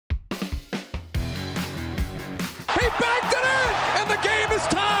banked it in, and the game is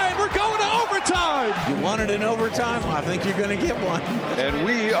tied. We're going to overtime. You wanted an overtime? I think you're going to get one. And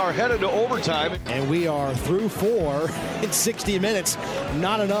we are headed to overtime. And we are through 4 in 60 minutes.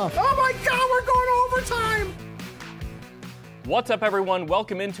 Not enough. Oh, my God, we're going to overtime. What's up, everyone?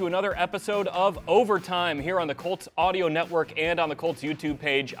 Welcome into another episode of Overtime here on the Colts Audio Network and on the Colts YouTube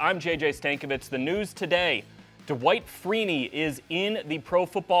page. I'm JJ Stankevitz. The news today, Dwight Freeney is in the Pro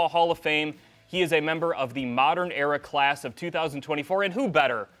Football Hall of Fame. He is a member of the modern era class of 2024, and who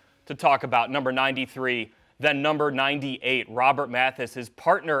better to talk about number 93 than number 98? Robert Mathis, his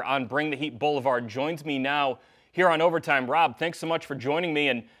partner on Bring the Heat Boulevard, joins me now here on Overtime. Rob, thanks so much for joining me,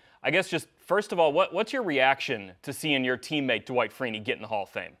 and I guess just first of all, what's your reaction to seeing your teammate Dwight Freeney get in the Hall of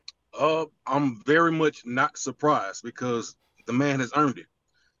Fame? I'm very much not surprised because the man has earned it.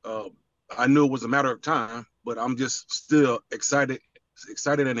 I knew it was a matter of time, but I'm just still excited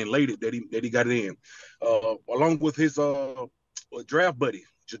and elated that he got it in, along with his draft buddy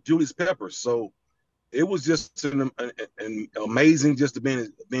Julius Peppers. So it was just an amazing just to being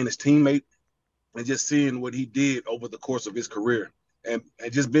his teammate and just seeing what he did over the course of his career. And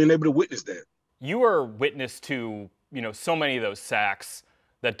just being able to witness that. You were witness to, so many of those sacks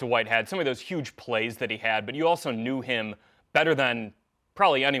that Dwight had, some of those huge plays that he had, but you also knew him better than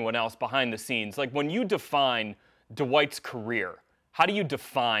probably anyone else behind the scenes. Like, when you define Dwight's career, how do you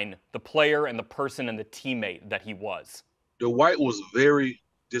define the player and the person and the teammate that he was? Dwight was very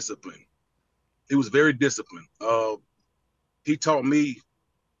disciplined. He was very disciplined. He taught me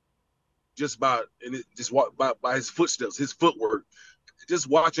just by his footsteps, his footwork, just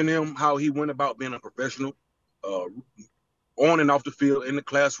watching him, how he went about being a professional, on and off the field, in the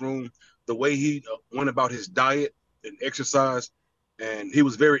classroom, the way he went about his diet and exercise, and he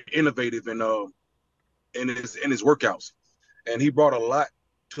was very innovative in his workouts, and he brought a lot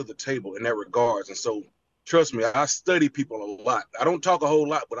to the table in that regards. And so, trust me, I study people a lot. I don't talk a whole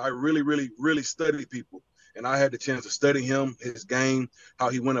lot, but I really, really, really study people. And I had the chance to study him, his game, how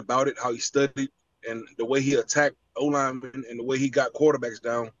he went about it, how he studied, and the way he attacked O-linemen and the way he got quarterbacks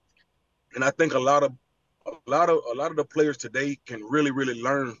down. And I think a lot of the players today can really, really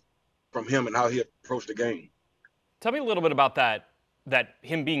learn from him and how he approached the game. Tell me a little bit about that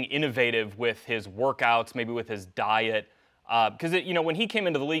him being innovative with his workouts, maybe with his diet. Because when he came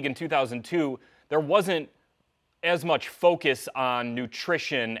into the league in 2002, there wasn't as much focus on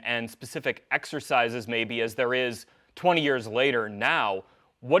nutrition and specific exercises maybe as there is 20 years later now.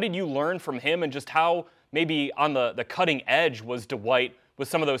 What did you learn from him, and just how maybe on the cutting edge was Dwight with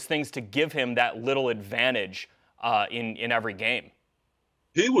some of those things to give him that little advantage in every game?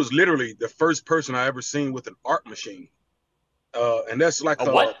 He was literally the first person I ever seen with an art machine. And that's like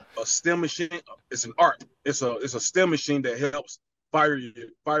a STEM machine. It's an art. It's a STEM machine that helps fire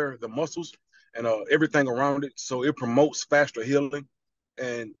the muscles and everything around it, so it promotes faster healing.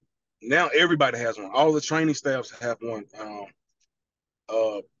 And now everybody has one. All the training staffs have one.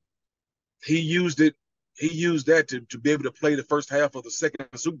 He used that to be able to play the first half of the second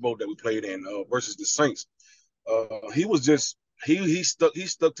Super Bowl that we played in versus the Saints. He stuck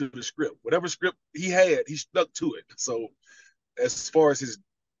to the script. Whatever script he had, he stuck to it. So as far as his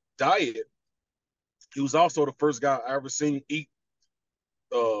diet, he was also the first guy I ever seen eat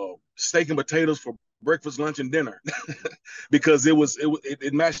steak and potatoes for breakfast, lunch, and dinner because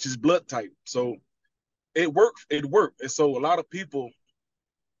it matched his blood type. So it worked. And so a lot of people,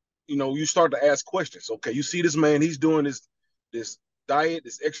 you start to ask questions. Okay, you see this man, he's doing this diet,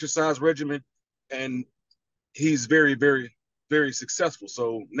 this exercise regimen, and he's very, very, very successful.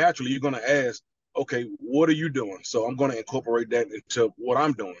 So naturally, you're going to ask, okay, what are you doing? So I'm going to incorporate that into what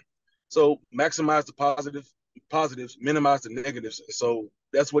I'm doing. So maximize the positives, minimize the negatives. So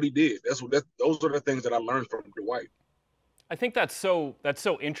that's what he did. Those are the things that I learned from Dwight. I think that's so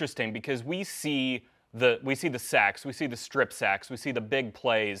interesting because we see the sacks, we see the strip sacks, we see the big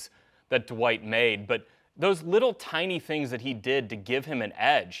plays that Dwight made, but those little tiny things that he did to give him an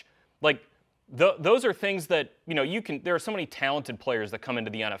edge, like those are things that, there are so many talented players that come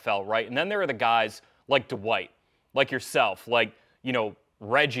into the NFL, right? And then there are the guys like Dwight, like yourself, like,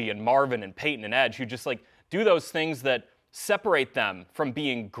 Reggie and Marvin and Peyton and Edge, who just do those things that separate them from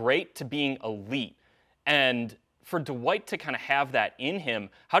being great to being elite. And for Dwight to kind of have that in him,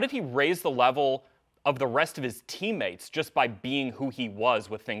 how did he raise the level of the rest of his teammates just by being who he was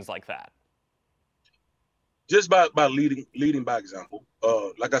with things like that? Just by leading by example.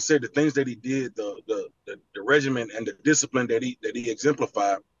 Like I said, the things that he did, the regimen and the discipline that he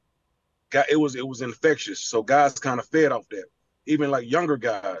exemplified, it was infectious. So guys kind of fed off that. Even like younger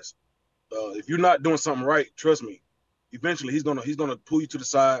guys, if you're not doing something right, trust me, eventually he's gonna pull you to the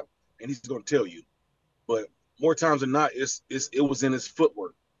side and he's gonna tell you. But more times than not, it was in his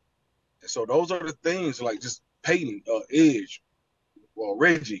footwork. And so those are the things like just Peyton, Edge, well,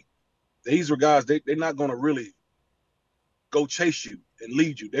 Reggie. These are guys, they're not going to really go chase you and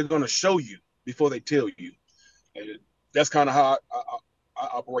lead you. They're going to show you before they tell you. And that's kind of how I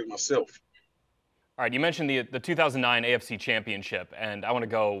operate myself. All right, you mentioned the 2009 AFC Championship, and I want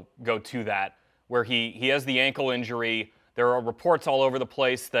to go to that, where he has the ankle injury. There are reports all over the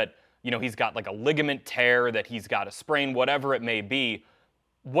place that, he's got like a ligament tear, that he's got a sprain, whatever it may be.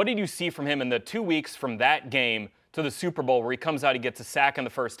 What did you see from him in the 2 weeks from that game to the Super Bowl, where he comes out, he gets a sack in the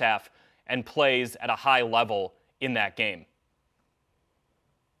first half, and plays at a high level in that game?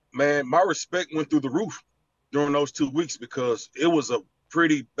 Man, my respect went through the roof during those 2 weeks because it was a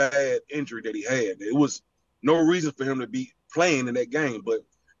pretty bad injury that he had. It was no reason for him to be playing in that game. But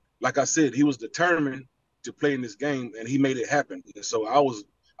like I said, he was determined to play in this game, and he made it happen. And so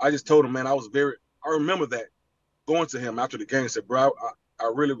I just told him, man, I remember that going to him after the game and said, bro,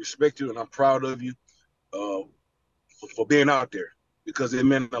 I really respect you, and I'm proud of you for being out there because it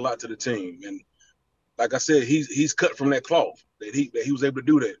meant a lot to the team. And like I said, he's cut from that cloth that he was able to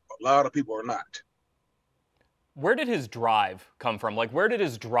do that. A lot of people are not. Where did his drive come from? Like, where did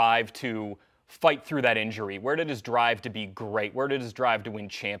his drive to fight through that injury? Where did his drive to be great? Where did his drive to win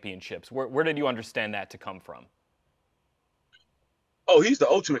championships? Where did you understand that to come from? Oh, he's the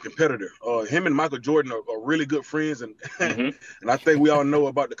ultimate competitor. Him and Michael Jordan are really good friends, and and I think we all know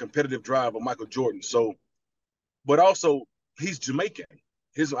about the competitive drive of Michael Jordan. So, but also he's Jamaican.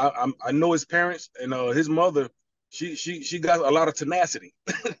 I know his parents and his mother. She got a lot of tenacity,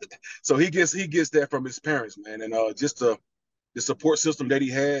 so he gets that from his parents, man. And just the support system that he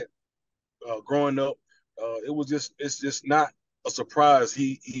had growing up, it's just not a surprise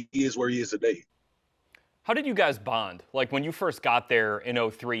he is where he is today. How did you guys bond? Like when you first got there in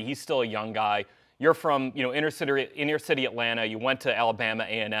 2003, he's still a young guy. You're from inner city Atlanta. You went to Alabama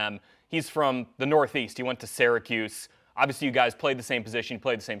A&M. He's from the Northeast. He went to Syracuse. Obviously, you guys played the same position, you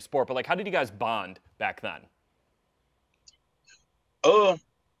played the same sport. But like, how did you guys bond back then?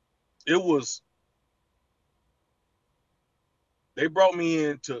 They brought me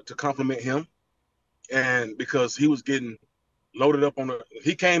in to compliment him, and because he was getting loaded up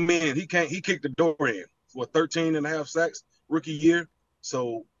he came in, he kicked the door in for 13 and a half sacks rookie year.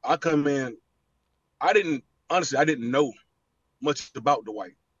 So I come in, I didn't know much about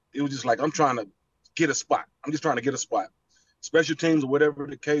Dwight. It was just like, I'm trying to get a spot. I'm just trying to get a spot. Special teams or whatever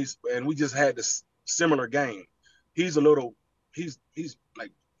the case, and we just had this similar game. He's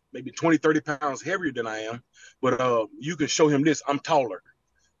like maybe 20, 30 pounds heavier than I am, but you can show him this. I'm taller.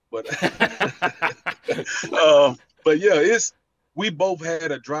 But but yeah, we both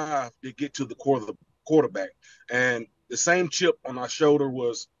had a drive to get to the core of the quarterback. And the same chip on our shoulder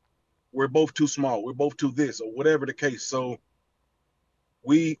was, we're both too small. We're both too this, or whatever the case. So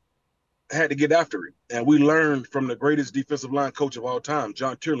we had to get after it. And we learned from the greatest defensive line coach of all time,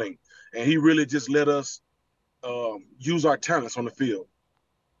 John Tierling. And he really just let us use our talents on the field.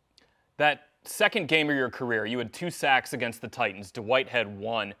 That second game of your career, you had 2 sacks against the Titans. Dwight had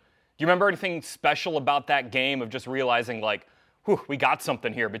 1. Do you remember anything special about that game of just realizing, like, whew, we got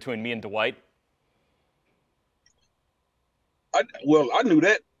something here between me and Dwight? I knew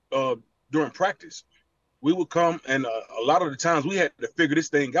that during practice. We would come, and a lot of the times we had to figure this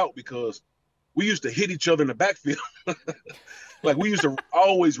thing out because we used to hit each other in the backfield. Like, we used to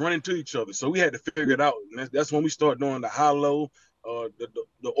always run into each other. So we had to figure it out. And that's when we started doing the high-low,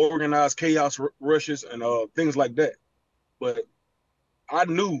 the organized chaos rushes and things like that. But I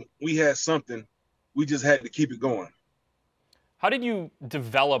knew we had something. We just had to keep it going. How did you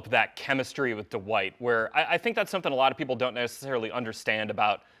develop that chemistry with Dwight, where I think that's something a lot of people don't necessarily understand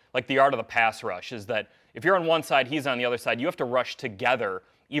about, like, the art of the pass rush, is that if you're on one side, he's on the other side, you have to rush together,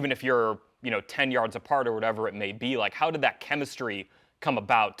 even if you're, 10 yards apart or whatever it may be. Like, how did that chemistry come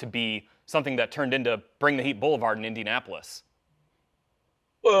about to be something that turned into Bring the Heat Boulevard in Indianapolis?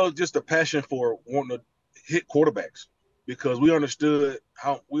 Well, just a passion for wanting to hit quarterbacks, because we understood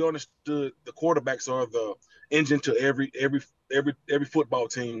the quarterbacks are the engine to every football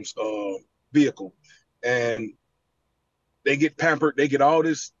team's vehicle, and they get pampered. They get all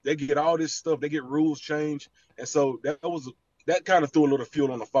this stuff. They get rules changed, and so that kind of threw a little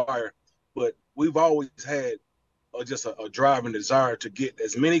fuel on the fire. But we've always had just a drive and desire to get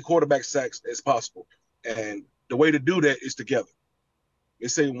as many quarterback sacks as possible, and the way to do that is together. They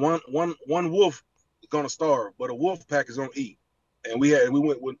say one wolf is gonna starve, but a wolf pack is gonna eat, and we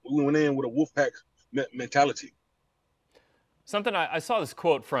went in with a wolf pack mentality. Something I saw this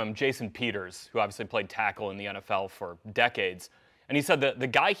quote from Jason Peters, who obviously played tackle in the NFL for decades, and he said that the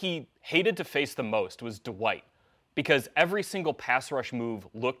guy he hated to face the most was Dwight. because every single pass rush move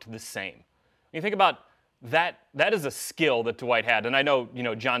looked the same. When you think about that, that is a skill that Dwight had. And I know,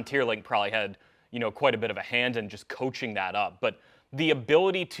 John Tierling probably had, quite a bit of a hand in just coaching that up. But the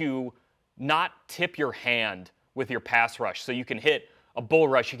ability to not tip your hand with your pass rush so you can hit a bull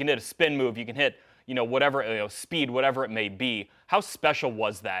rush, you can hit a spin move, you can hit, whatever, speed, whatever it may be. How special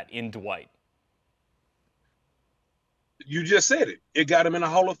was that in Dwight? You just said it. It got him in the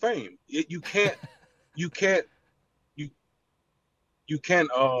Hall of Fame. You can't,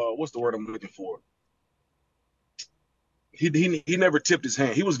 what's the word I'm looking for? He never tipped his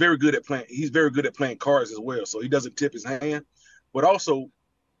hand. He was very good at playing. He's very good at playing cards as well. So he doesn't tip his hand. But also,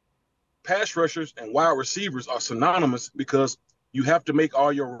 pass rushers and wide receivers are synonymous because you have to make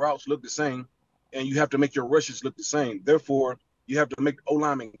all your routes look the same, and you have to make your rushes look the same. Therefore, you have to make the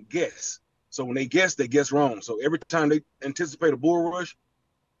O-lineman guess. So when they guess wrong. So every time they anticipate a bull rush,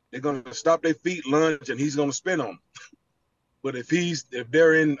 they're going to stop their feet, lunge, and he's going to spin on them. But if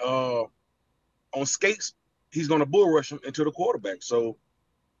they're in on skates, he's going to bull rush them into the quarterback. So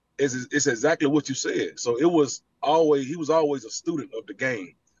it's exactly what you said. So he was always a student of the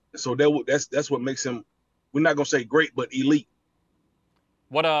game. And so that's what makes him, we're not going to say great, but elite.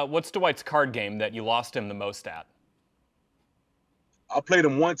 What's Dwight's card game that you lost him the most at? I played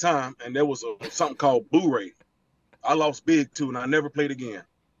him one time, and there was something called Blu-ray. I lost big too, and I never played again.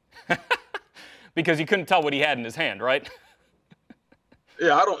 Because you couldn't tell what he had in his hand, right?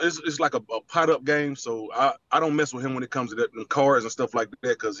 Yeah, I don't. It's like a pot-up game, so I don't mess with him when it comes to that and cards and stuff like that,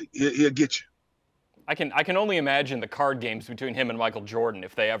 because he'll get you. I can only imagine the card games between him and Michael Jordan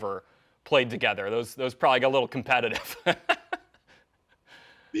if they ever played together. Those probably got a little competitive.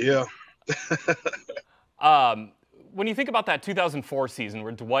 Yeah. When you think about that 2004 season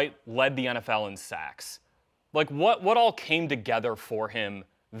where Dwight led the NFL in sacks, like what all came together for him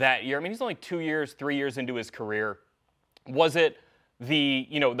that year? I mean, he's only 3 years into his career. Was it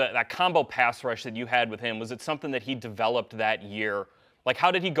that combo pass rush that you had with him? Was it something that he developed that year? Like,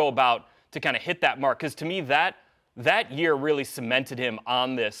 how did he go about to kind of hit that mark? Because to me, that year really cemented him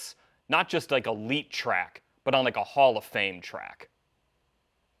on this, not just like elite track, but on like a Hall of Fame track.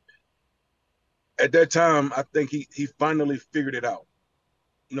 At that time, I think he finally figured it out.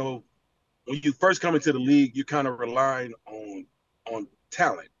 When you first come into the league, you're kind of relying on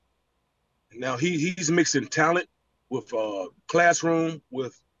talent. Now he's mixing talent with classroom,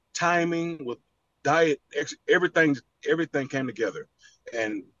 with timing, with diet. Everything came together,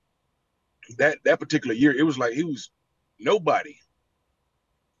 and that particular year, it was like nobody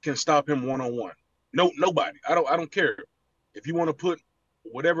can stop him one-on-one. Nobody. I don't care if you want to put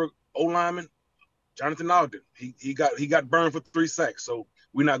whatever O-lineman. Jonathan Ogden, he got burned for 3 sacks, so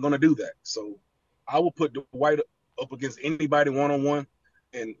we're not going to do that. So I will put Dwight up against anybody one-on-one,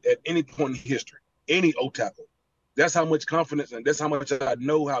 and at any point in history, any O-tackle. That's how much confidence, and that's how much I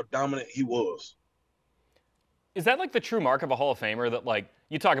know how dominant he was. Is that like the true mark of a Hall of Famer, that like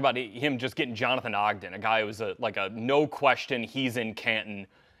you talk about him just getting Jonathan Ogden, a guy who was a no question he's in Canton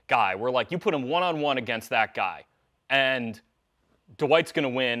guy, where like you put him one-on-one against that guy, and Dwight's going to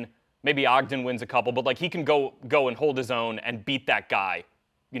win. Maybe Ogden wins a couple, but like he can go and hold his own and beat that guy,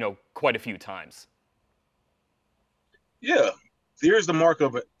 quite a few times. Yeah, here's the mark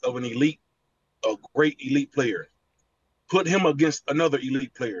of a great elite player. Put him against another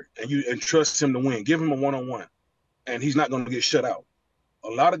elite player, and trust him to win. Give him a one-on-one, and he's not going to get shut out. A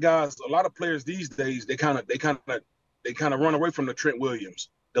lot of players these days, they kind of run away from the Trent Williams,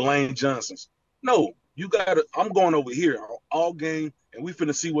 the Lane Johnsons. No, you got to. I'm going over here all game, and we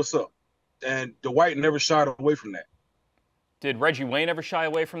finna see what's up. And Dwight never shied away from that. Did Reggie Wayne ever shy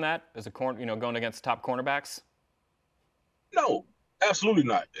away from that as a going against top cornerbacks? No, absolutely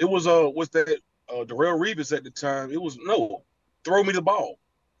not. It was Darrelle Revis at the time. It was no, throw me the ball,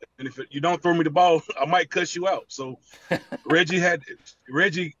 and if you don't throw me the ball, I might cuss you out. So Reggie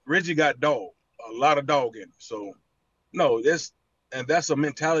got dog, a lot of dog in him. So no, that's a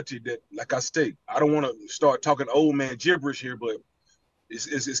mentality that, like I say, I don't want to start talking old man gibberish here, but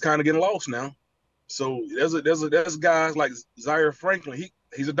it's kind of getting lost now. So there's guys like Zaire Franklin.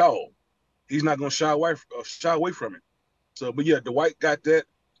 He's a dog. He's not going to shy away from it. So, but yeah, Dwight got that.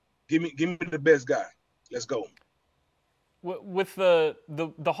 Give me the best guy. Let's go. With the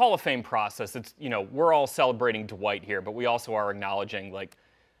Hall of Fame process, it's we're all celebrating Dwight here, but we also are acknowledging like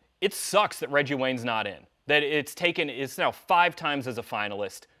it sucks that Reggie Wayne's not in. That it's now 5 times as a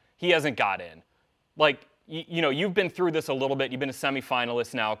finalist. He hasn't got in. Like, you've been through this a little bit. You've been a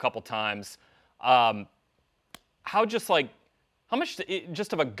semifinalist now a couple times. How much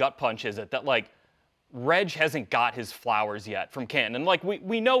just of a gut punch is it that, like, Reg hasn't got his flowers yet from Canton? And, like,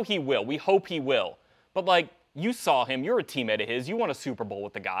 we know he will. We hope he will. But, like, You saw him. You're a teammate of his. You won a Super Bowl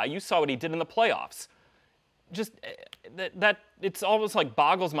with the guy. You saw what he did in the playoffs. Just that it's almost like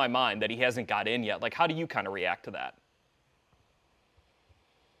boggles my mind that he hasn't got in yet. Like, how do you kind of react to that?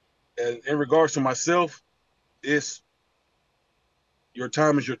 And in regards to myself, it's your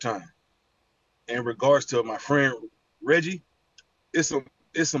time is your time. In regards to my friend Reggie, it's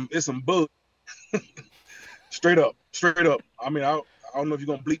some bug. Straight up. I mean, I don't know if you're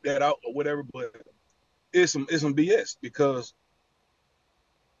gonna bleep that out or whatever, but it's some BS because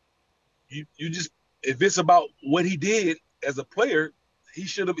you just, if it's about what he did as a player, he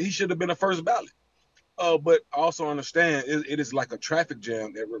should have been a first ballot. But I also understand it is like a traffic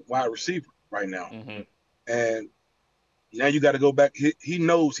jam at wide receiver right now. Mm-hmm. And now you got to go back. He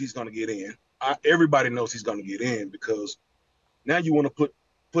knows he's going to get in. Everybody knows he's going to get in because now you want to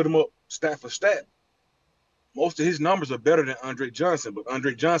put him up stat for stat. Most of his numbers are better than Andre Johnson, but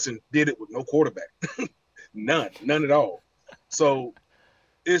Andre Johnson did it with no quarterback. None at all. So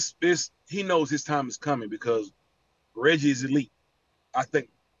he knows his time is coming because Reggie is elite.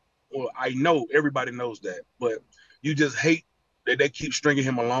 I know everybody knows that, but you just hate that they keep stringing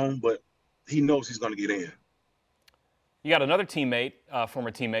him along, but he knows he's going to get in. You got another teammate,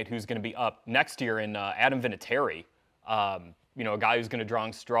 former teammate, who's going to be up next year in Adam Vinatieri. A guy who's going to draw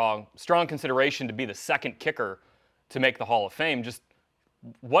strong consideration to be the second kicker to make the Hall of Fame. Just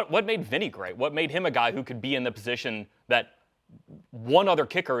what made Vinny great? What made him a guy who could be in the position that one other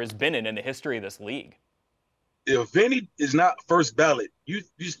kicker has been in the history of this league? If Vinny is not first ballot, you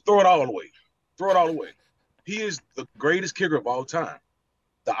just throw it all away. Throw it all away. He is the greatest kicker of all time.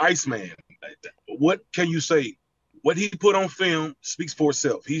 The Iceman. What can you say? What he put on film speaks for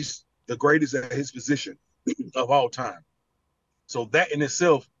itself. He's the greatest at his position of all time. So that in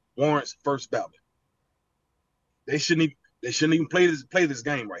itself warrants first ballot. They shouldn't even play this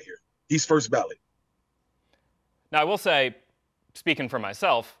game right here. He's first ballot. Now I will say, speaking for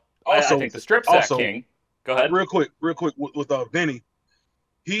myself, also, I think the strip sack king. Go ahead. Real quick with Vinny,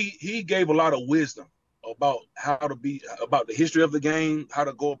 he gave a lot of wisdom about about the history of the game, how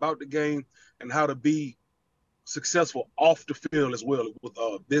to go about the game, and how to be successful off the field as well with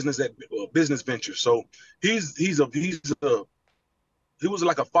business ventures. So he was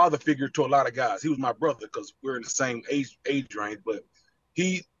like a father figure to a lot of guys. He was my brother because we're in the same age range, but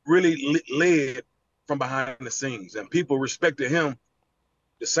he really led from behind the scenes, and people respected him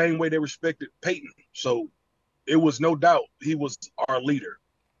the same way they respected Peyton. So it was no doubt he was our leader.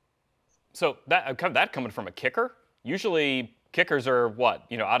 So that coming from a kicker, usually kickers are what?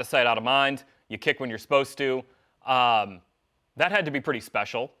 Out of sight, out of mind. You kick when you're supposed to. That had to be pretty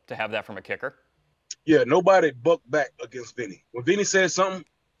special to have that from a kicker. Yeah, nobody bucked back against Vinny. When Vinny said something,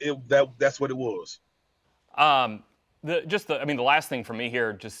 that's what it was. The last thing for me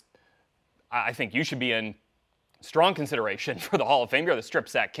here, I think you should be in strong consideration for the Hall of Fame. You're the strip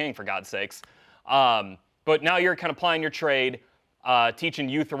sack king, for God's sakes. But now you're kind of plying your trade, teaching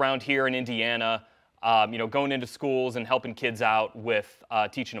youth around here in Indiana, going into schools and helping kids out with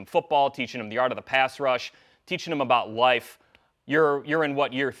teaching them football, teaching them the art of the pass rush, teaching them about life. You're in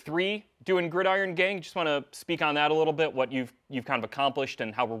what, year 3 doing Gridiron Gang? Just want to speak on that a little bit, what you've kind of accomplished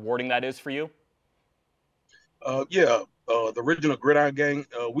and how rewarding that is for you? The original Gridiron Gang,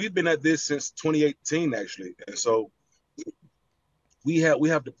 we've been at this since 2018 actually, and so we have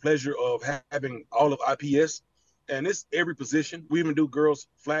the pleasure of having all of IPS, and it's every position. We even do girls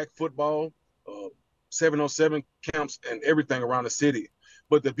flag football, 7-on-7 camps, and everything around the city.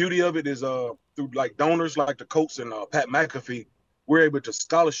 But the beauty of it is through like donors like the Colts and Pat McAfee, we're able to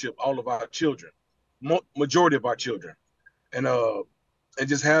scholarship all of our children, majority of our children, and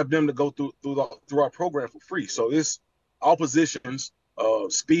just have them to go through our program for free. So it's all positions,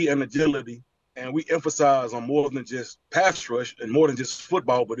 speed and agility, and we emphasize on more than just pass rush and more than just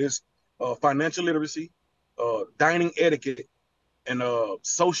football, but it's financial literacy, dining etiquette, and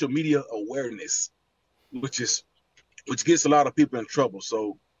social media awareness, which gets a lot of people in trouble.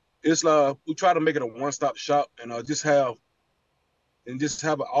 So it's we try to make it a one-stop shop and just have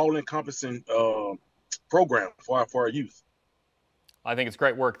an all-encompassing program for our youth. I think it's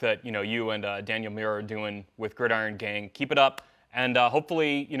great work that you and Daniel Muir are doing with Gridiron Gang. Keep it up, and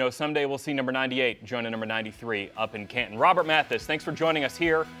hopefully someday we'll see number 98 joining number 93 up in Canton. Robert Mathis, thanks for joining us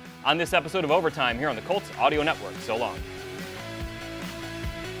here on this episode of Overtime here on the Colts Audio Network. So long.